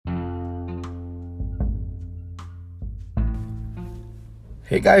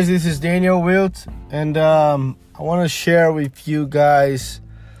Hey guys, this is Daniel Wilt, and I want to share with you guys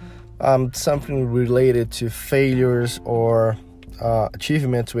something related to failures or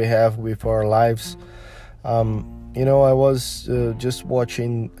achievements we have with our lives. I was just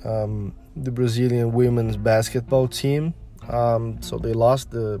watching the Brazilian women's basketball team. So they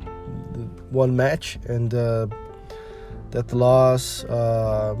lost the one match, and that loss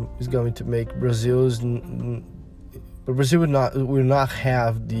is going to make Brazil will not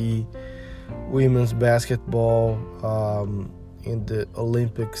have the women's basketball in the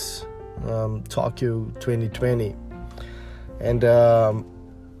Olympics, Tokyo 2020, and I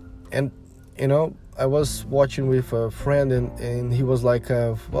was watching with a friend, and he was like,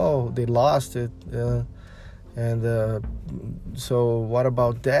 "Well, they lost it, and so what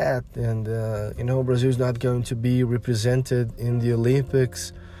about that?" And Brazil is not going to be represented in the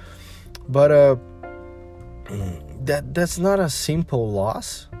Olympics, but that's not a simple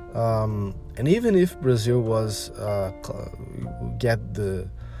loss. And even if Brazil was get the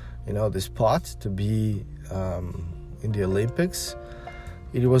spot to be in the Olympics,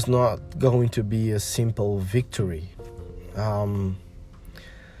 it was not going to be a simple victory,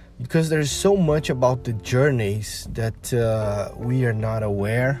 because there's so much about the journeys that we are not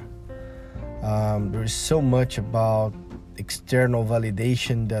aware. There's so much about external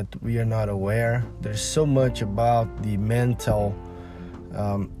validation that we are not aware. There's so much about the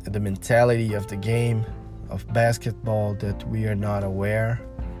mentality of the game of basketball that we are not aware.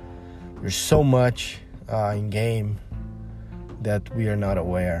 There's so much in game that we are not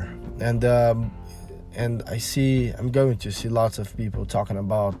aware, and I'm going to see lots of people talking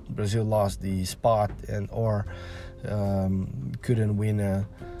about Brazil lost the spot or couldn't win a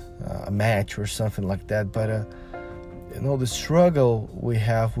match or something like that, but the struggle we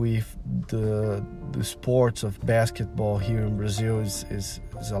have with the sports of basketball here in Brazil is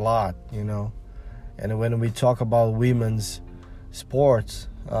a lot, and when we talk about women's sports,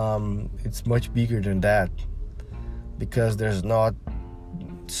 it's much bigger than that, because there's not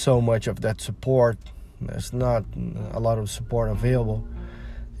so much of that support. There's not a lot of support available,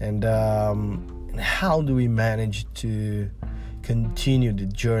 and how do we manage to continue the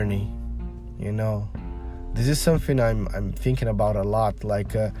journey? This is something I'm thinking about a lot.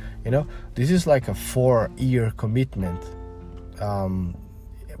 Like, this is like a 4-year commitment,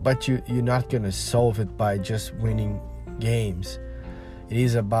 but you're not gonna solve it by just winning games. It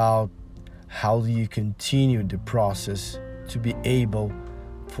is about how do you continue the process to be able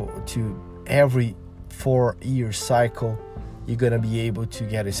to every 4-year cycle you're gonna be able to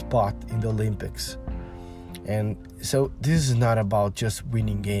get a spot in the Olympics. And so this is not about just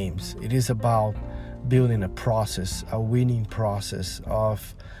winning games. It is about building a process, a winning process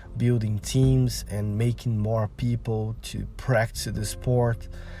of building teams and making more people to practice the sport.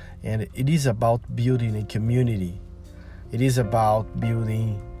 And it is about building a community. It is about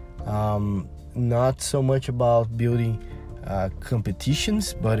building, not so much about building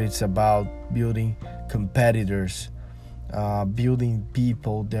competitions, but it's about building competitors, building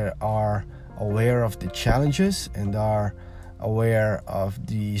people that are aware of the challenges and are aware of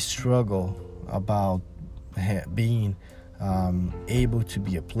the struggle about being able to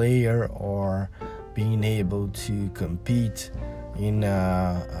be a player or being able to compete in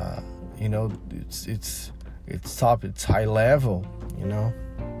it's high level,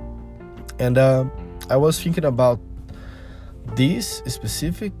 and I was thinking about this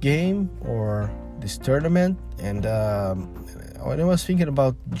specific game or this tournament, and when I was thinking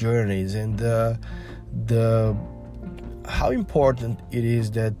about journeys and the how important it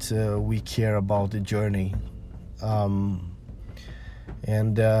is that we care about the journey,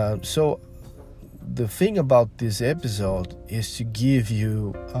 so the thing about this episode is to give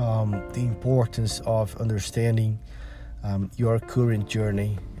you the importance of understanding your current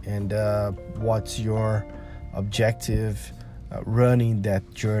journey and what's your objective running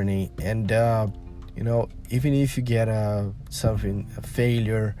that journey. And even if you get a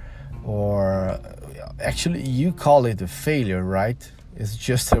failure, or actually you call it a failure, right? It's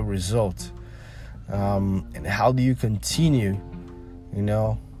just a result. And how do you continue?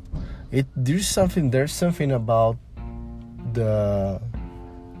 There's something about the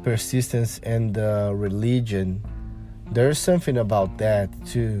persistence and the religion. There's something about that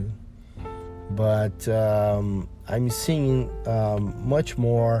too, but I'm seeing much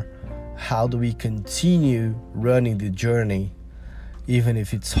more how do we continue running the journey even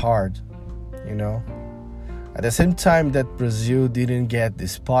if it's hard. At the same time that Brazil didn't get the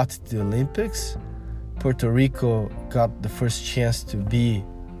spot to the Olympics, Puerto Rico got the first chance to be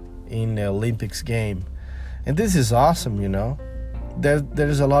in the Olympics game. And this is awesome,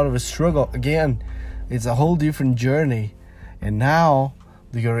 there's a lot of a struggle. Again, it's a whole different journey, and now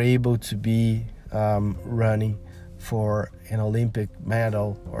you're able to be running for an Olympic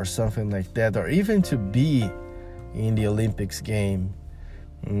medal or something like that, or even to be in the Olympics game,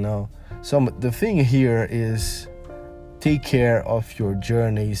 you know. So the thing here is take care of your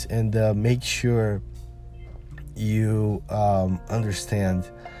journeys and make sure you understand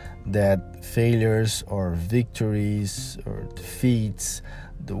that failures or victories or defeats,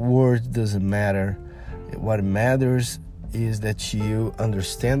 the word doesn't matter. What matters is that you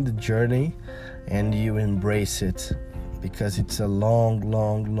understand the journey and you embrace it, because it's a long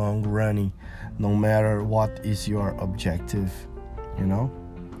running, no matter what is your objective, you know.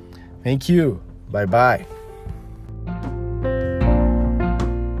 Thank you. Bye bye.